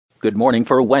Good morning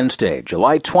for Wednesday,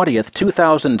 July 20th,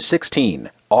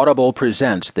 2016. Audible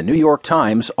presents the New York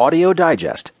Times Audio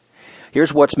Digest.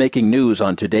 Here's what's making news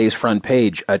on today's front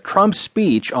page: a Trump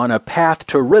speech on a path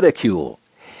to ridicule,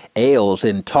 Ailes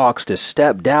in talks to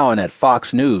step down at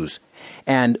Fox News,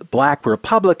 and black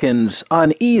Republicans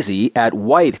uneasy at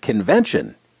white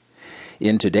convention.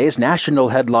 In today's national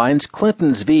headlines,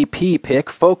 Clinton's VP pick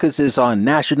focuses on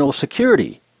national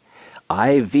security.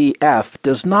 IVF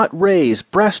does not raise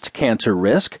breast cancer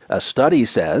risk, a study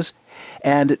says,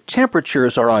 and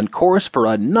temperatures are on course for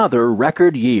another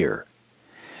record year.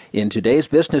 In today's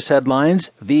business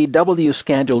headlines, VW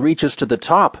scandal reaches to the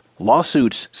top,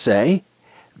 lawsuits say.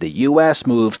 The U.S.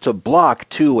 moves to block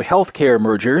 2 healthcare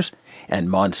mergers, and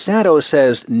Monsanto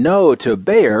says no to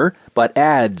Bayer, but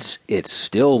adds it's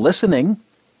still listening.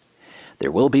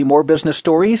 There will be more business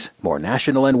stories, more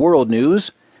national and world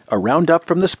news, a roundup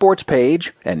from the sports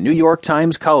page, and New York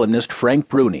Times columnist Frank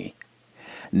Bruni.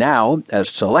 Now, as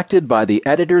selected by the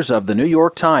editors of the New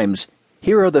York Times,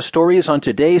 here are the stories on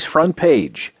today's front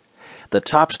page. The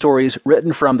top stories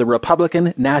written from the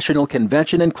Republican National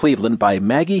Convention in Cleveland by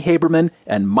Maggie Haberman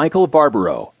and Michael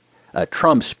Barbaro. A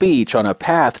Trump speech on a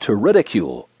path to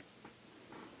ridicule.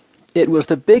 It was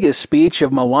the biggest speech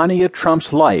of Melania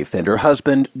Trump's life, and her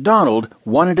husband, Donald,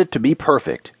 wanted it to be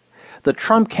perfect. The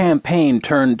Trump campaign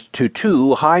turned to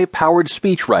 2 high-powered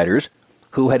speechwriters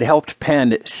who had helped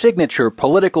pen signature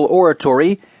political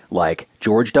oratory like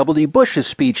George W. Bush's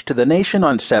speech to the nation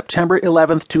on September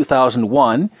 11,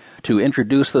 2001, to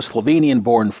introduce the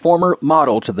Slovenian-born former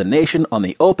model to the nation on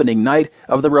the opening night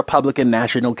of the Republican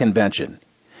National Convention.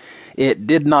 It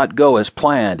did not go as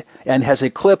planned and has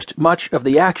eclipsed much of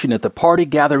the action at the party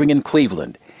gathering in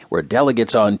Cleveland, where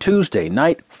delegates on Tuesday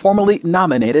night formally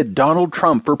nominated Donald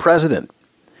Trump for president.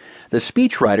 The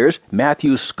speechwriters,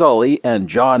 Matthew Scully and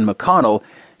John McConnell,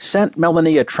 sent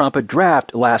Melania Trump a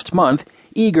draft last month,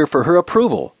 eager for her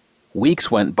approval.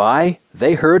 Weeks went by,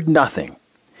 they heard nothing.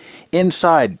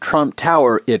 Inside Trump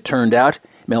Tower, it turned out,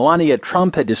 Melania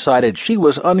Trump had decided she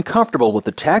was uncomfortable with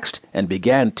the text and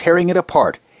began tearing it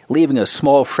apart, leaving a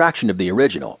small fraction of the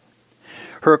original.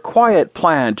 Her quiet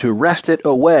plan to wrest it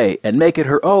away and make it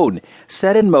her own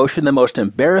set in motion the most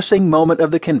embarrassing moment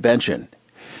of the convention.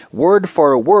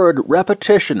 Word-for-word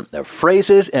repetition of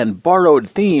phrases and borrowed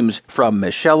themes from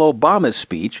Michelle Obama's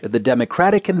speech at the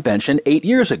Democratic Convention 8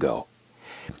 years ago.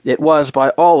 It was, by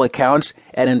all accounts,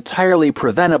 an entirely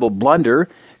preventable blunder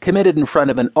committed in front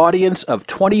of an audience of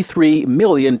 23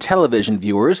 million television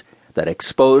viewers that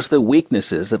exposed the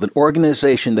weaknesses of an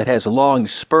organization that has long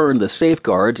spurned the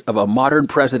safeguards of a modern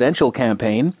presidential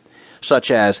campaign, such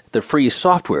as the free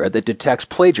software that detects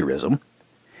plagiarism.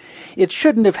 It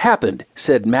shouldn't have happened,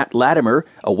 said Matt Latimer,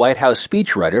 a White House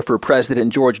speechwriter for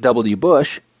President George W.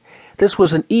 Bush. This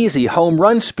was an easy home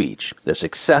run speech, the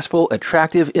successful,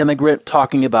 attractive immigrant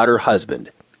talking about her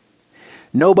husband.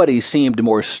 Nobody seemed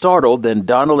more startled than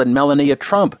Donald and Melania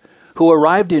Trump, who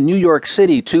arrived in New York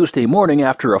City Tuesday morning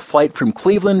after a flight from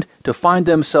Cleveland to find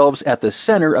themselves at the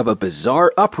center of a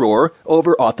bizarre uproar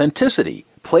over authenticity,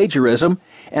 plagiarism,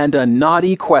 and a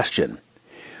knotty question.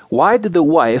 Why did the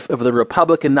wife of the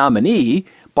Republican nominee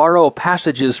borrow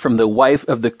passages from the wife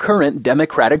of the current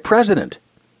Democratic president?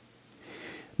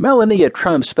 Melania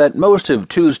Trump spent most of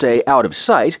Tuesday out of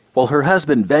sight, while her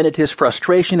husband vented his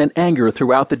frustration and anger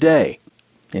throughout the day.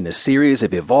 In a series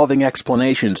of evolving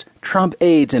explanations, Trump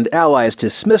aides and allies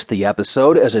dismissed the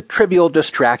episode as a trivial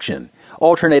distraction,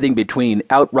 alternating between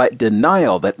outright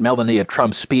denial that Melania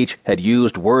Trump's speech had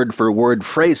used word-for-word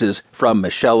phrases from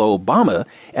Michelle Obama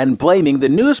and blaming the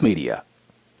news media.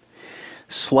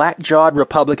 Slack-jawed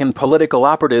Republican political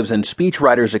operatives and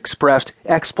speechwriters expressed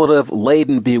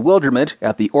expletive-laden bewilderment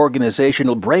at the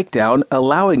organizational breakdown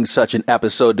allowing such an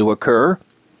episode to occur.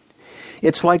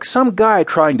 It's like some guy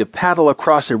trying to paddle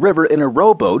across a river in a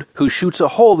rowboat who shoots a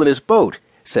hole in his boat,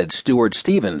 said Stuart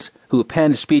Stevens, who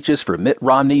penned speeches for Mitt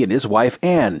Romney and his wife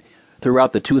Ann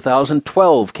throughout the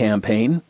 2012 campaign.